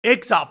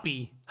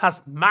XRP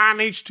has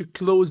managed to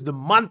close the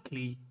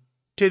monthly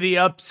to the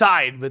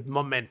upside with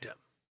momentum.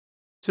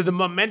 So the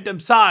momentum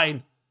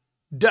side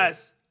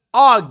does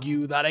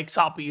argue that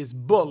XRP is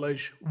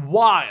bullish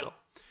while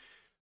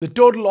the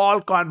total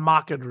altcoin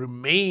market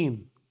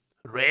remain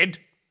red,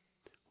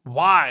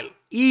 while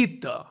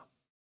Ether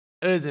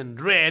is in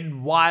red,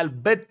 while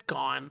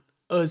Bitcoin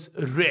is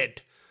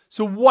red.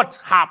 So what's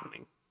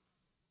happening?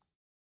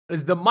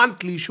 Is the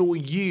monthly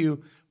showing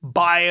you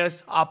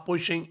buyers are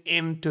pushing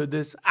into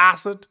this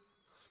asset?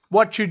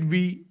 What should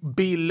we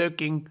be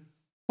looking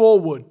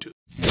forward to?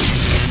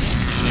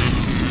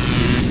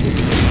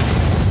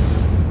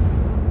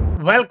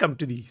 Welcome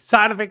to the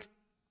Scientific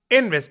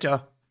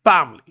Investor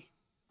family,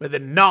 where the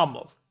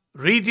normal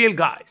retail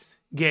guys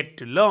get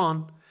to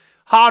learn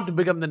how to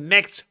become the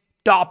next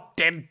top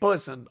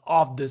 10%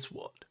 of this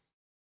world.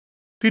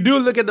 If you do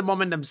look at the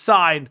momentum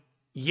side,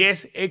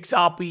 yes,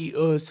 XRP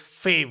is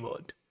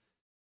favored.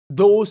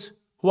 Those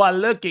who are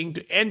looking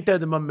to enter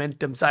the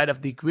momentum side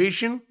of the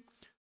equation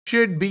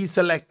should be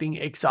selecting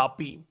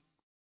XRP.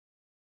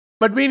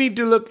 But we need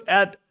to look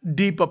at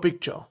deeper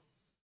picture.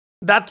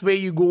 That's where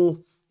you go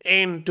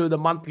into the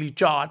monthly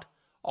chart,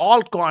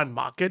 altcoin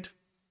market.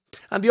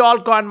 And the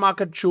altcoin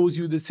market shows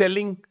you the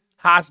selling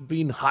has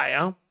been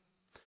higher.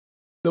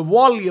 The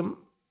volume,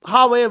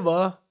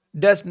 however,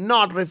 does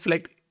not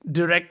reflect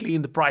directly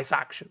in the price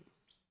action.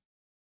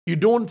 You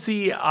don't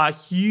see a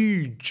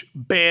huge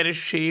bearish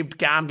shaped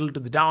candle to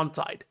the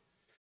downside.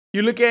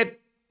 You look at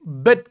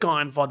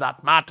Bitcoin for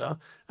that matter,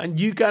 and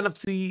you kind of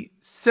see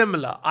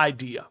similar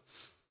idea.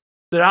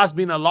 There has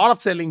been a lot of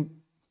selling,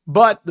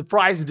 but the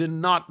price did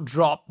not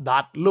drop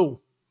that low.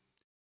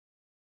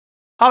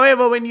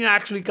 However, when you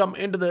actually come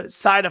into the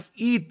side of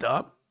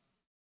Ether,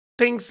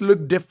 things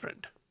look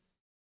different.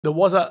 There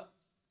was a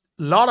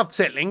lot of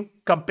selling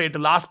compared to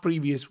last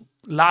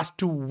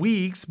 2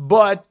 weeks,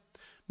 but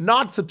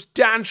not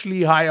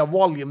substantially higher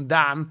volume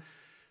than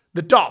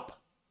the top.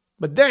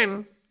 But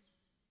then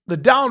the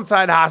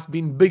downside has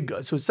been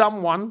bigger. So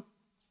someone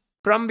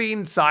from the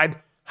inside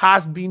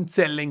has been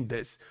selling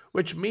this,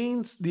 which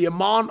means the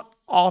amount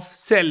of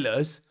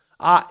sellers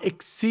are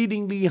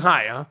exceedingly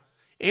higher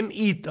in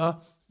Ether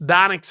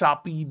than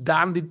XRP,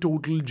 than the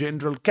total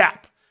general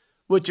cap,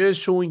 which is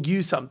showing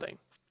you something.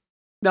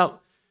 Now,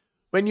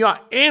 when you're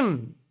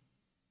in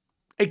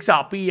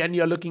XRP and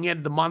you're looking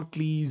at the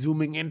monthly,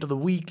 zooming into the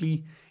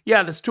weekly,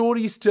 yeah, the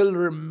story still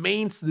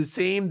remains the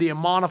same. The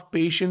amount of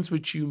patience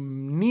which you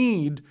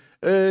need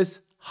is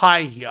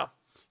high here.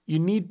 You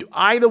need to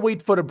either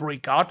wait for a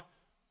breakout,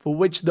 for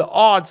which the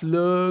odds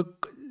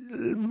look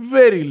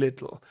very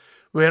little.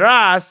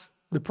 Whereas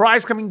the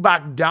price coming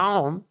back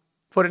down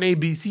for an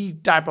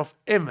ABC type of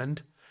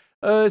event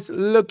is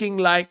looking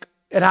like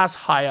it has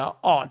higher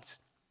odds.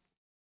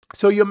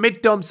 So your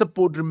midterm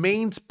support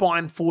remains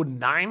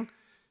 0.49.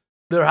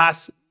 There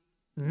has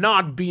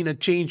not been a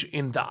change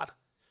in that,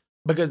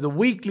 because the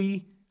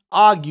weekly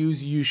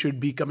argues you should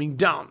be coming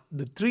down.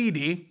 The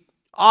 3-day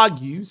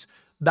argues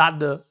that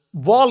the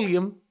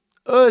volume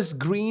is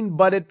green,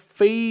 but it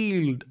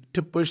failed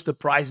to push the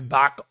price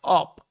back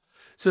up.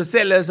 So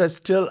sellers are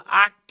still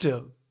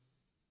active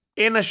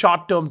in a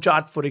short-term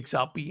chart for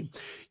XRP.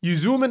 You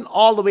zoom in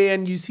all the way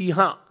and you see,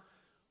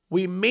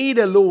 we made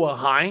a lower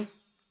high.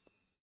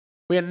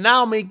 We are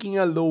now making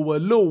a lower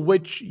low,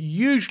 which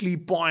usually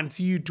points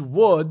you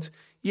towards,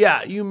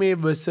 yeah, you may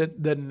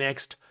visit the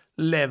next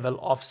level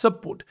of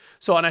support.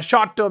 So on a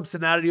short-term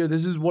scenario,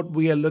 this is what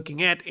we are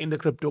looking at in the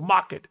crypto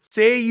market.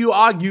 Say you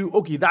argue,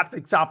 okay, that's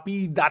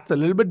XRP, that's a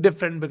little bit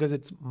different because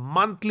its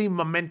monthly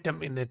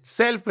momentum in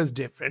itself is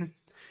different.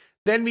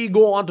 Then we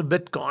go on to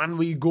Bitcoin.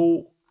 We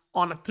go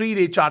on a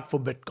 3-day chart for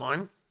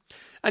Bitcoin,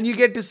 and you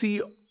get to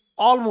see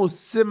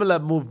almost similar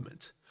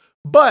movements.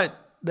 But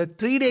the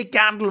 3-day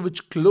candle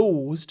which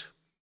closed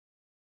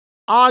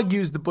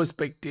argues the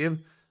perspective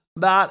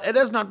that it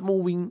is not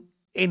moving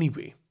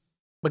anyway,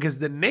 because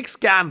the next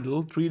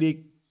candle,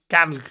 3-day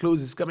candle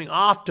close, is coming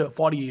after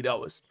 48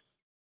 hours.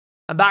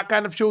 And that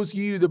kind of shows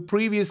you the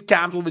previous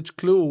candle which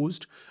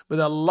closed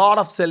with a lot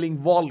of selling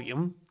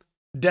volume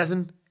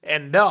doesn't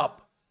end up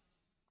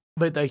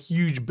with a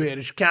huge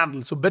bearish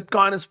candle. So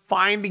Bitcoin is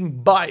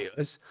finding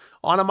buyers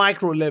on a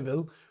micro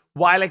level,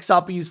 while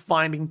XRP is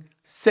finding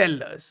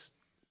sellers.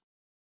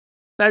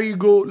 Now you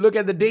go look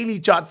at the daily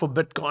chart for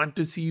Bitcoin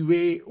to see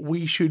where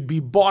we should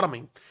be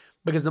bottoming,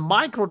 because the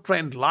micro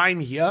trend line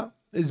here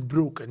is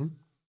broken.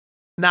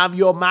 Now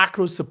your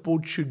macro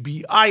support should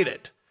be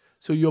eyed.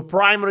 So your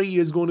primary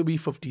is going to be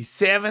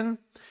 57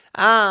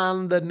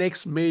 and the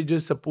next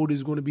major support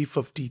is going to be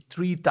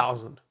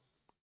 53,000.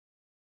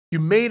 You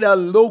made a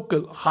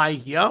local high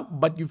here,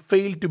 but you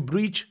failed to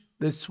breach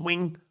the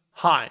swing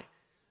high.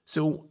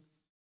 So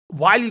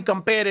while you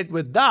compare it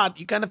with that,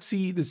 you kind of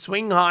see the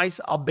swing highs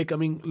are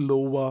becoming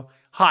lower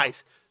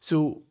highs.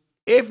 So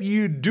if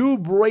you do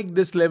break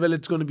this level,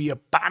 it's going to be a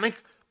panic.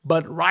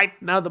 But right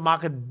now, the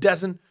market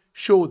doesn't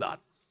show that.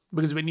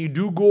 Because when you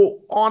do go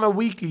on a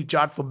weekly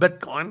chart for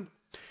Bitcoin,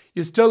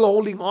 you're still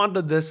holding on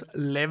to this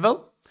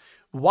level,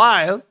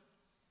 while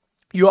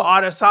your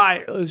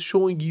RSI is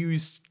showing you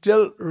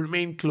still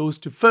remain close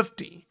to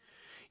 50.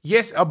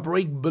 Yes, a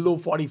break below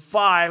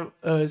 45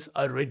 is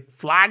a red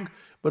flag,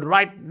 but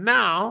right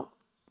now,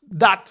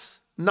 that's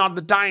not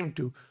the time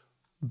to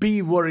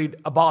be worried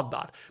about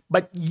that.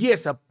 But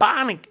yes, a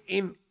panic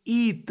in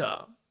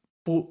Ether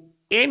for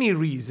any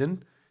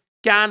reason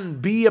can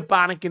be a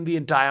panic in the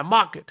entire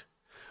market.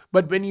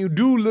 But when you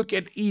do look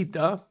at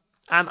Ether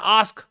and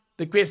ask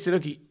the question,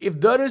 okay, if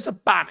there is a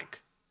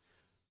panic,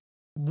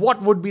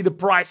 what would be the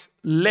price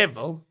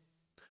level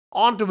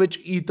onto which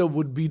Ether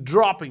would be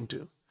dropping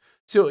to?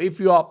 So if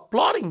you are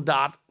plotting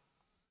that,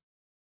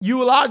 you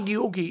will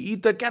argue, okay,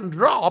 Ether can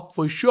drop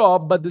for sure,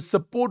 but the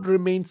support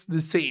remains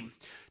the same.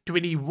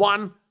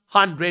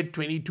 2100,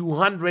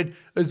 2200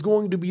 is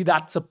going to be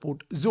that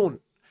support zone.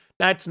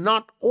 Now, it's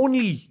not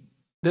only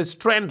this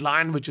trend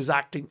line which is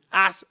acting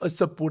as a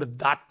support at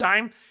that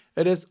time,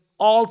 it is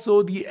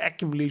also the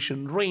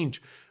accumulation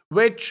range,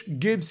 which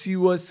gives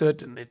you a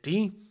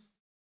certainty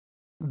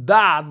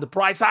that the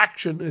price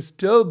action is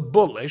still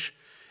bullish.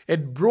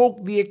 It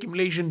broke the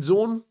accumulation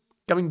zone,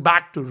 coming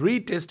back to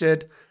retest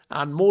it,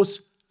 and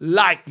most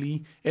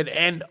likely it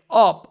end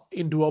up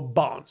into a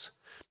bounce.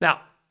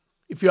 Now,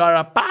 if you are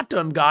a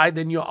pattern guy,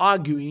 then you're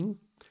arguing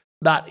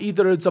that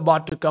either it's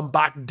about to come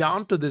back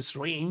down to this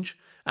range,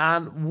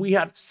 and we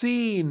have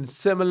seen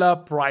similar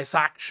price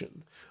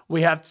action.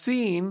 We have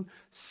seen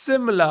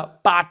similar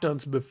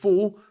patterns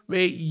before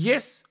where,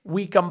 yes,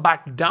 we come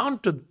back down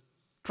to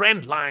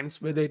trend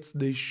lines, whether it's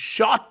the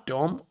short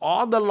term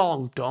or the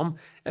long term,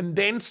 and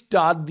then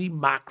start the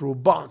macro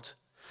bounce.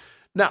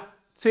 Now,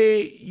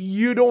 say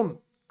you don't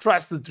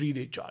trust the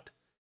 3-day chart.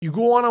 You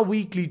go on a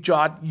weekly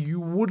chart, you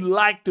would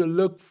like to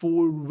look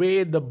for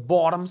where the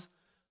bottoms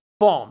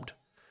formed.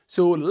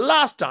 So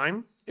last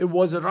time, it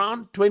was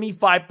around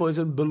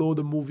 25% below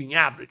the moving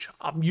average.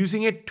 I'm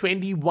using a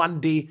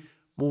 21-day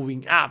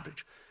moving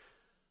average.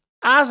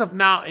 As of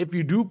now, if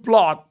you do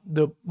plot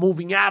the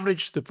moving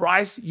average, the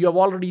price, you have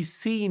already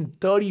seen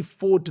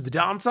 34 to the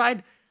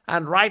downside,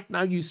 and right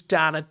now you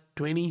stand at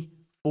 24%.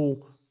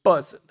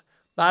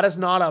 That is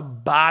not a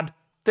bad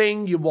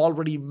thing. You've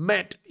already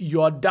met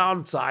your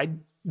downside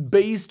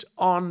based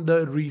on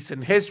the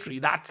recent history.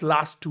 That's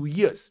last 2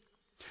 years.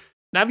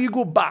 Now, if you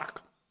go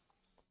back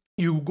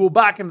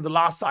into the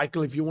last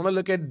cycle. If you want to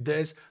look at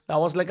this, that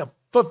was like a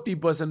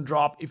 50%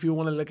 drop. If you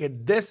want to look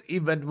at this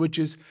event, which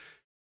is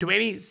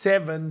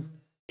 27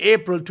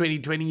 April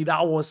 2020,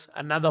 that was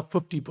another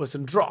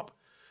 50% drop.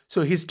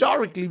 So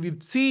historically,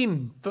 we've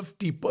seen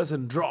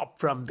 50% drop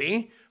from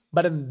there.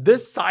 But in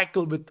this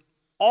cycle, with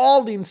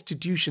all the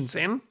institutions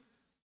in,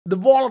 the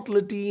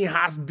volatility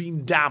has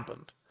been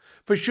dampened.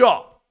 For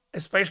sure,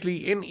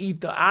 especially in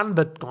Ether and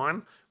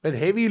Bitcoin, with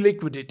heavy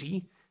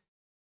liquidity,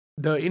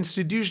 the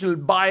institutional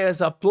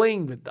buyers are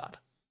playing with that.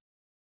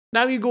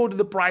 Now you go to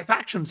the price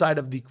action side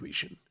of the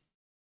equation.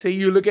 Say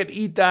you look at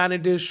Ether and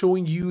it is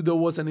showing you there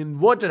was an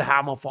inverted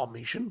hammer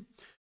formation,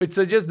 which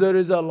suggests there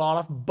is a lot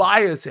of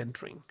buyers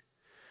entering.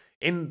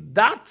 In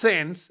that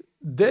sense,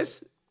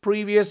 this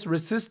previous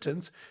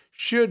resistance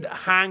should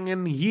hang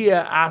in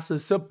here as a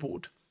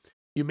support.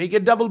 You make a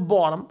double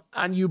bottom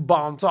and you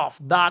bounce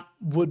off. That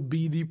would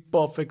be the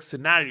perfect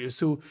scenario.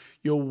 So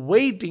you're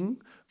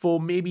waiting for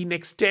maybe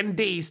next 10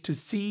 days to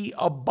see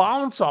a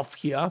bounce off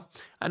here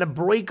and a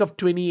break of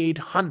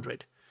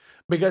 2800.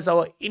 Because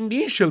our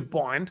initial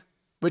point,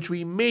 which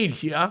we made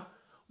here,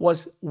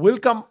 was will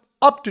come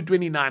up to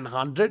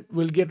 2900,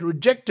 will get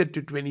rejected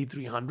to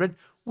 2300.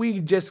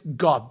 We just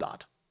got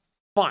that.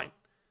 Fine.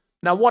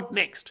 Now what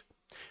next?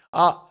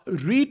 A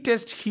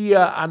retest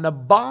here and a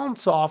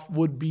bounce off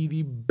would be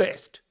the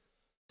best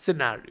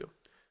scenario.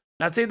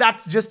 Now say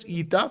that's just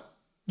Ether.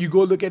 You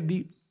go look at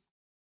the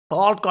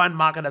altcoin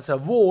market as a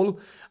whole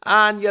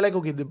and you're like,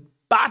 okay, the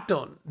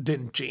pattern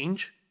didn't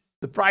change.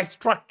 The price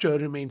structure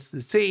remains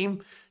the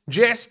same,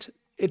 just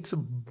it's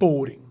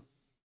boring.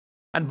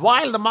 And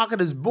while the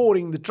market is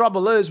boring, the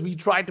trouble is we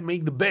try to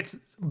make the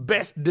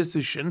best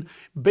decision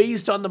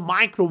based on the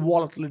micro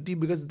volatility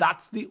because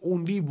that's the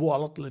only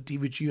volatility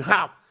which you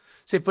have.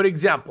 Say, for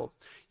example,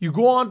 you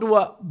go onto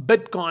a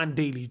Bitcoin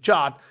daily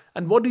chart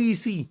and what do you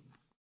see?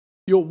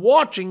 You're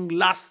watching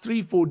last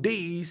 3-4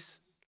 days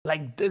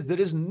like this. There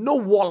is no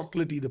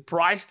volatility. The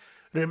price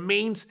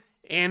remains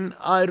in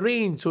a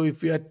range. So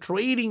if you're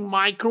trading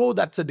micro,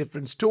 that's a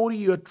different story.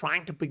 You're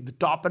trying to pick the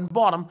top and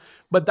bottom,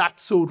 but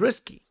that's so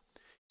risky.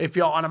 If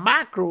you're on a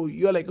macro,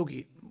 you're like,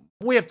 okay,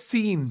 we have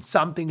seen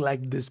something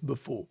like this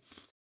before.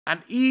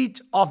 And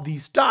each of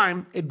these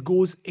times, it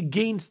goes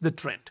against the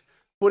trend.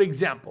 For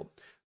example,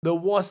 there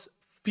was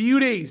few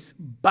days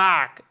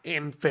back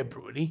in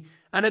February,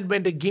 and it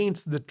went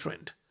against the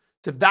trend.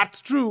 So if that's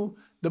true,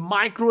 the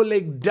micro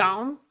leg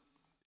down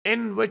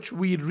in which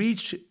we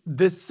reached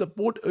this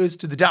support is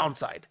to the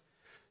downside.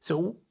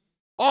 So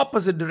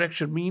opposite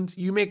direction means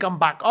you may come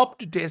back up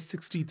to test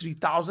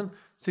 63,000,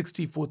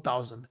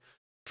 64,000.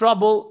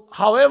 Trouble,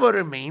 however,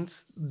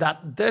 remains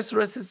that this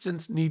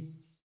resistance needs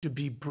to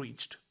be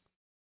breached.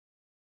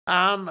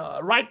 And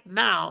right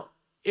now,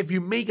 if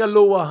you make a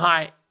lower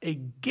high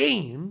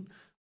again,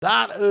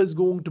 that is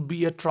going to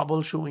be a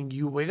trouble showing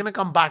you. We're going to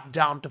come back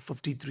down to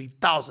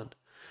 53,000.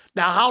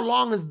 Now, how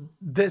long is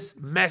this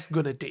mess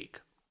going to take?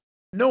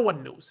 No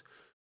one knows.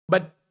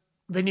 But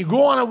when you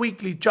go on a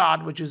weekly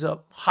chart, which is a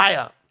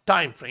higher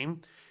time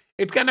frame,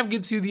 it kind of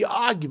gives you the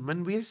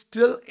argument we're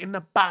still in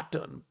a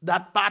pattern.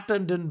 That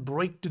pattern didn't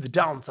break to the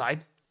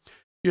downside.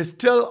 You're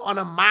still on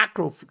a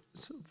macro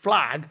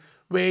flag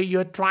where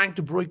you're trying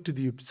to break to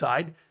the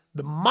upside.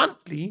 The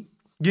monthly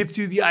gives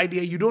you the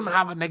idea you don't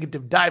have a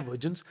negative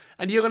divergence,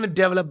 and you're going to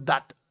develop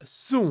that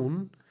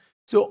soon.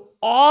 So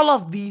all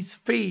of these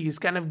phases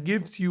kind of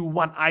gives you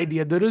one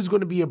idea. There is going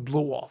to be a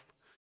blow off.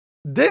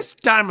 This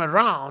time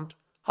around,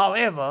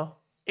 however,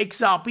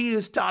 XRP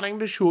is starting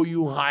to show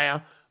you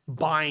higher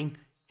buying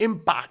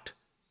impact,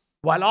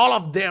 while all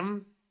of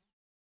them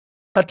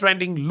are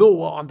trending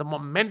lower on the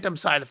momentum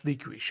side of the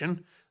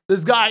equation.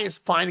 This guy is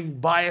finding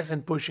bias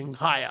and pushing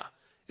higher.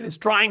 It is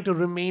trying to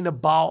remain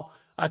above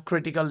a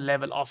critical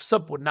level of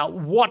support. Now,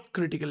 what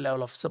critical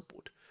level of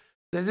support?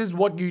 This is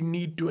what you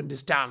need to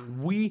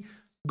understand. We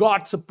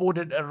got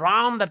supported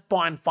around that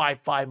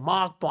 0.55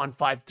 mark,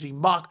 0.53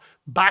 mark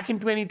back in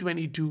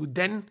 2022.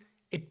 Then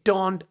it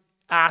turned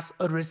as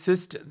a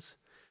resistance.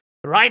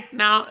 Right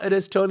now, it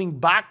is turning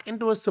back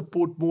into a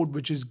support mode,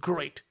 which is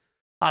great.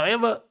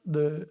 However,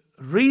 the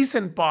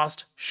recent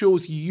past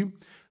shows you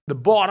the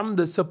bottom,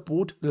 the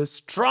support, the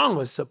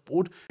strongest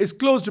support is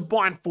close to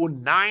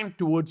 0.49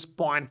 towards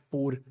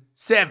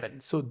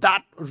 0.47. So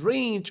that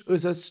range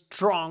is a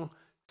strong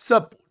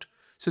support.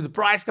 So the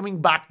price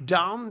coming back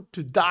down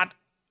to that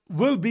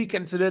will be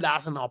considered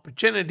as an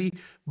opportunity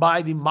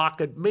by the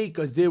market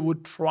makers. They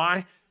would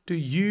try to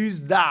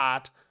use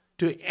that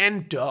to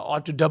enter or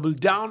to double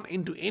down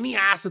into any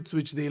assets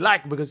which they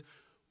like, because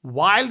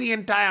while the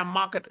entire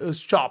market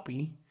is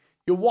choppy,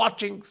 you're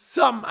watching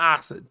some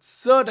assets,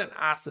 certain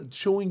assets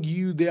showing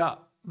you they are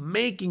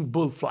making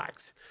bull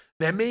flags.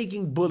 They're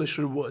making bullish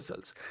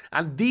reversals.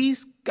 And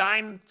these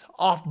kinds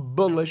of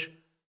bullish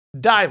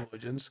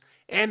divergence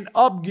end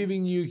up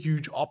giving you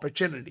huge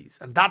opportunities.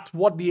 And that's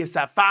what the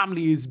SI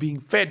family is being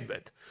fed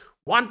with.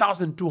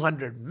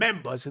 1,200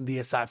 members in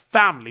the SI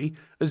family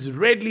is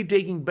readily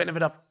taking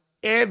benefit of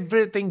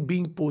everything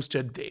being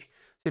posted there.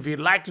 So if you'd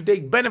like to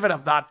take benefit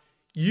of that,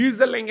 use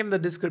the link in the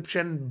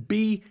description.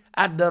 Be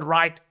at the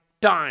right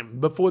time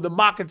before the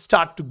market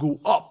start to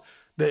go up.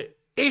 The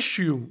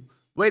issue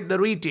with the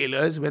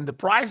retailers, when the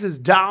price is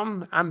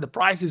down and the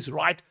price is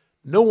right,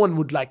 no one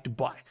would like to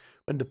buy.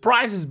 When the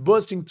price is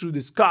bursting through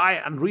the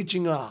sky and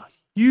reaching a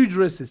huge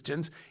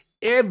resistance,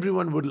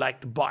 everyone would like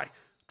to buy.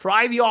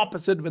 Try the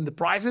opposite. When the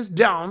price is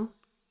down,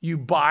 you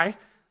buy.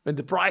 When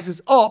the price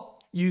is up,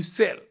 you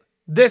sell.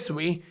 This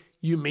way,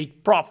 you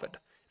make profit.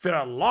 If you're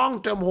a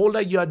long-term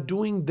holder, you are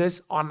doing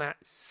this on a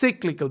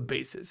cyclical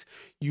basis.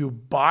 You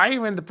buy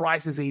when the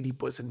price is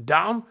 80%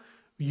 down.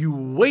 You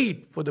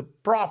wait for the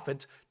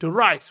profits to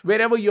rise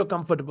wherever you're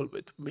comfortable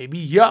with.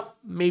 Maybe here,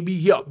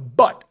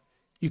 but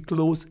you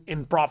close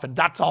in profit.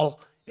 That's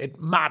all it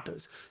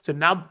matters. So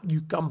now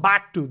you come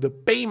back to the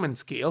payment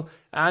scale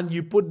and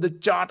you put the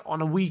chart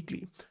on a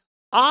weekly.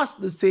 Ask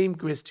the same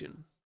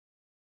question.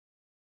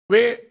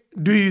 Where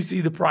do you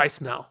see the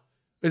price now?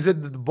 Is it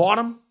at the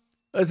bottom?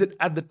 Is it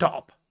at the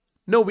top?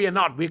 No, we are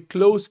not. We're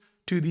close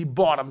to the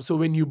bottom. So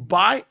when you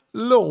buy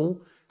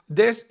low,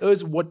 this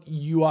is what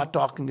you are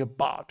talking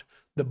about.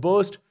 The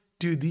burst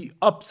to the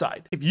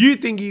upside. If you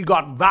think you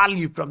got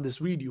value from this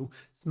video,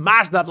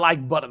 smash that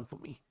like button for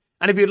me.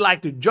 And if you'd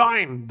like to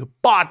join the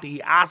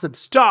party as it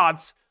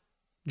starts,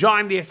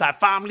 join the SI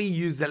family.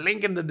 Use the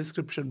link in the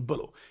description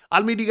below.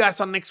 I'll meet you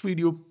guys on next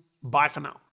video. Bye for now.